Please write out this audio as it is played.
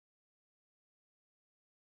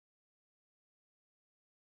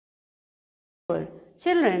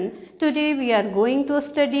Children, today we are going to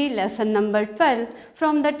study lesson number 12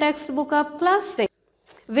 from the textbook of class 6,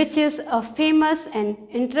 which is a famous and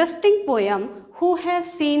interesting poem, Who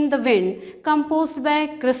Has Seen the Wind, composed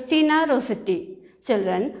by Christina Rossetti.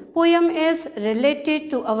 Children, poem is related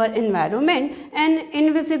to our environment and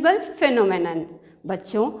invisible phenomenon.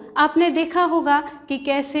 बच्चों, आपने देखा होगा कि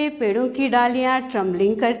कैसे पेड़ों की डालियाँ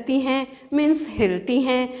trembling करती हैं, मीन्स हिलती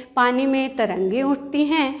हैं, पानी में तरंगे उठती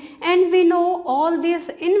हैं, and we know all this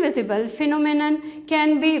invisible phenomenon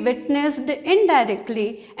can be witnessed indirectly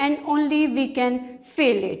and only we can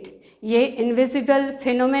feel it. ये इनविजिबल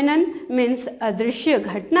फिनोमेनन मीन्स अदृश्य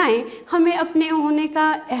घटनाएं हमें अपने होने का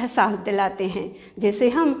एहसास दिलाते हैं, जिसे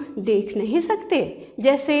हम देख नहीं सकते,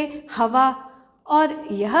 जैसे हवा. और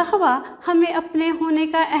यह हवा हमें अपने होने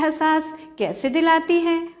का एहसास कैसे दिलाती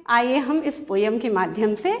है, आइए हम इस पोयम के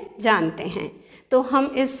माध्यम से जानते हैं. तो हम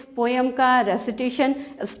इस पोयम का रेसिटेशन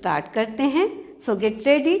स्टार्ट करते हैं. सो get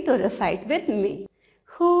ready to recite with me.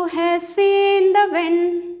 Who has seen the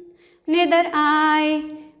wind, neither I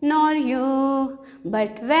nor you,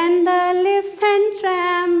 but when the leaves stand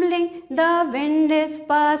trembling, the wind is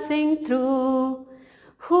passing through.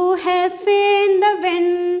 Who has seen the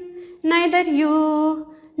wind? Neither you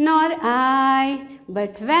nor I,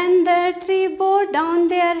 but when the tree bow down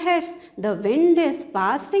their heads, the wind is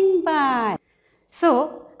passing by. So,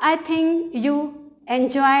 I think you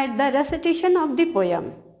enjoyed the recitation of the poem.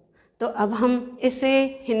 तो अब हम इसे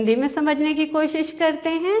हिंदी में समझने की कोशिश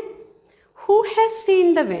करते हैं. Who has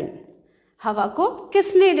seen the wind? हवा को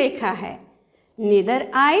किसने देखा है? Neither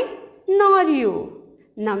I nor you,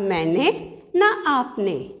 न मैंने न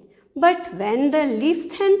आपने. But when the leaves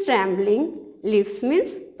stand trembling, leaves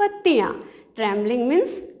means पत्तियाँ, trembling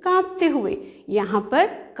means कांपते हुए. यहाँ पर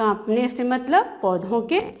कांपने से मतलब पौधों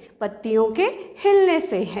के पत्तियों के हिलने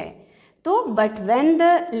से है. तो but when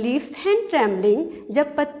the leaves stand trembling,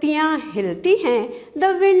 जब पत्तियाँ हिलती हैं,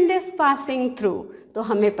 the wind is passing through, तो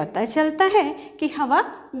हमें पता चलता है कि हवा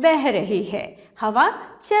बह रही है, हवा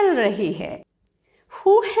चल रही है.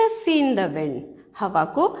 Who has seen the wind? हवा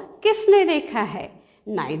को किसने देखा है?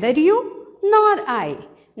 Neither you nor I,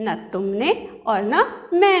 न तुमने और न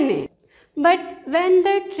मैंने. But when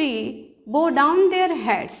the tree bow down their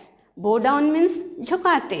heads, bow down means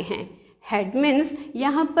झुकाते हैं, head means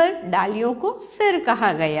यहाँ पर डालियों को सिर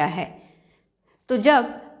कहा गया है. तो जब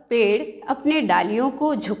पेड़ अपने डालियों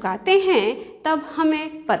को झुकाते हैं तब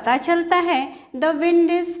हमें पता चलता है the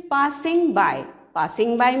wind is passing by.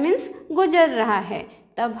 passing by means गुजर रहा है,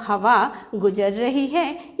 तब हवा गुजर रही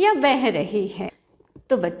है या बह रही है.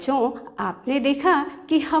 तो बच्चों, आपने देखा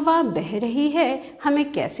कि हवा बह रही है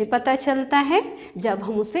हमें कैसे पता चलता है? जब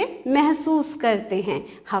हम उसे महसूस करते हैं.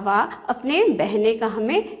 हवा अपने बहने का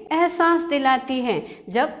हमें एहसास दिलाती है.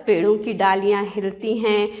 जब पेड़ों की डालियां हिलती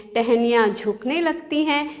हैं, टहनियाँ झुकने लगती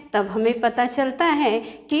हैं, तब हमें पता चलता है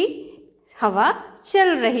कि हवा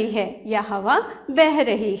चल रही है या हवा बह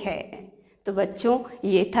रही है. तो बच्चों,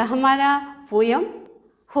 ये था हमारा पोयम.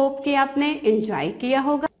 होप कि आपने एंजॉय किया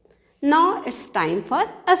होगा. Now it's time for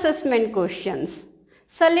assessment questions.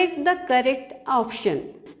 Select the correct option.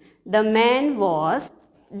 The man was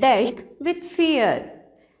dashed with fear.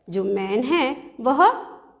 जो man है वह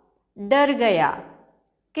डर गया.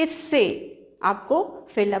 किससे? आपको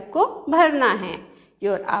फिलअप को भरना है.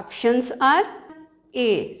 Your options are A.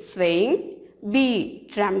 Swaying, B.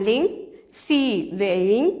 Trembling, C.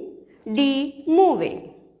 Waving, D. Moving.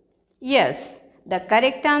 Yes, the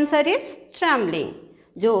correct answer is trembling.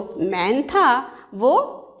 जो मैन था वो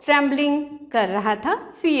ट्रेम्बलिंग कर रहा था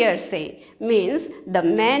फियर से, means the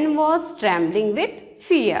man was trembling with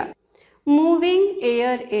fear. Moving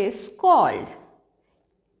air is called.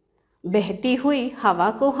 बहती हुई हवा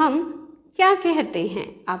को हम क्या कहते हैं?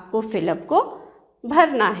 आपको फिलअप को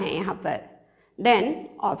भरना है यहाँ पर. Then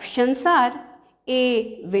options R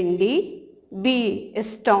A. Windy, B.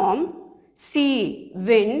 Storm, C.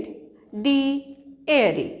 Wind, D.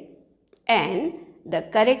 Airy. And the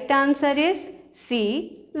correct answer is C.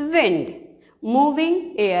 Wind. Moving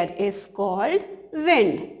air is called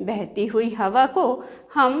wind. बहती हुई हवा को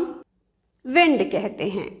हम wind कहते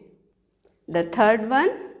हैं. The third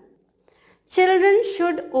one, children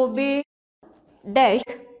should obey dash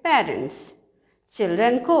parents.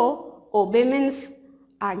 Children को obey means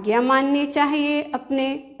आज्ञा माननी चाहिए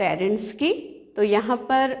अपने पेरेंट्स की. तो यहाँ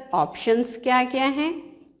पर ऑप्शंस क्या क्या हैं?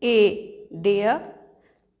 A. their,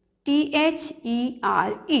 THERE,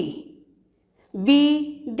 B.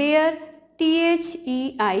 their,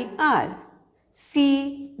 THEIR,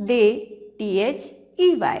 C. they,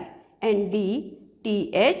 THEY, and D.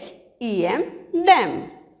 THEM,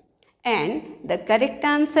 them. And the correct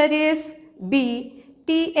answer is B.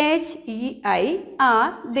 THEI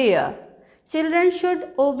are there. Children should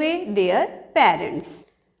obey their parents.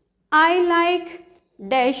 I like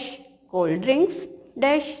dash cold drinks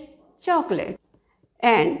dash chocolate.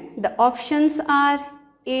 And the options are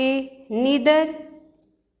A. Neither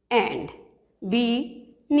and,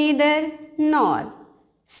 B. Neither nor,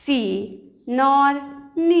 C. Nor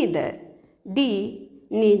neither, D.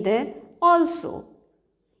 Neither also.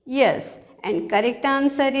 Yes, and correct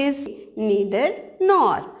answer is neither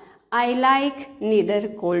nor. I like neither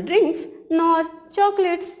cold drinks nor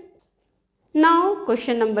chocolates. Now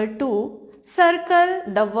question number 2.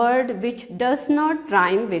 Circle the word which does not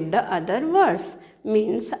rhyme with the other words.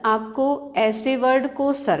 Means आपको ऐसे word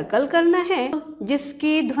को circle करना है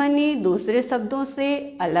जिसकी ध्वनि दूसरे शब्दों से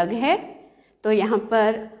अलग है. तो यहाँ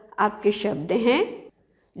पर आपके शब्द हैं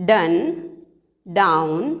done,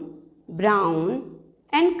 down, brown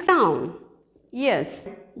and crown. Yes,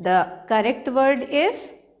 the correct word is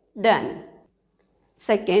done.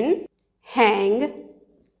 Second, hang,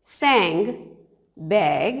 sang,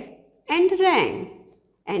 bag and rang.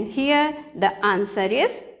 And here the answer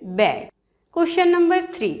is bag. Question number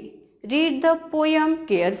 3. Read the poem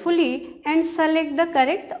carefully and select the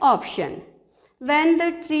correct option. When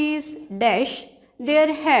the trees dash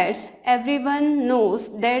their heads, everyone knows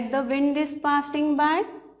that the wind is passing by.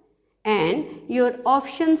 And your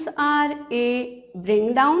options are A.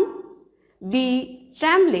 Bring down, B.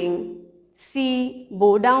 Trembling, C.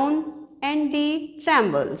 Bow down and D.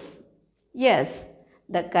 Trembles. Yes,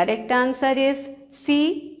 the correct answer is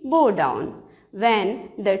C. Bow down.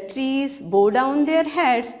 When the trees bow down their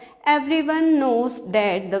heads, everyone knows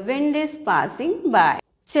that the wind is passing by.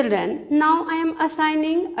 Children, now I am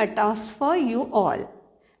assigning a task for you all.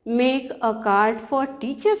 Make a card for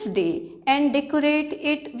Teachers' Day and decorate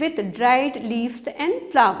it with dried leaves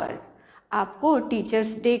and flower. आपको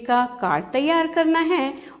teachers day का card तैयार करना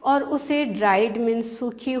है और उसे dried means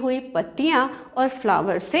सूखी हुई पत्तियां और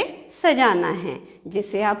फ्लावर से सजाना है,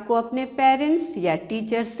 जिसे आपको अपने पेरेंट्स या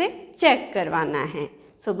टीचर से चेक करवाना है.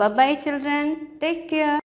 सो bye bye children, take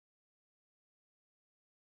care.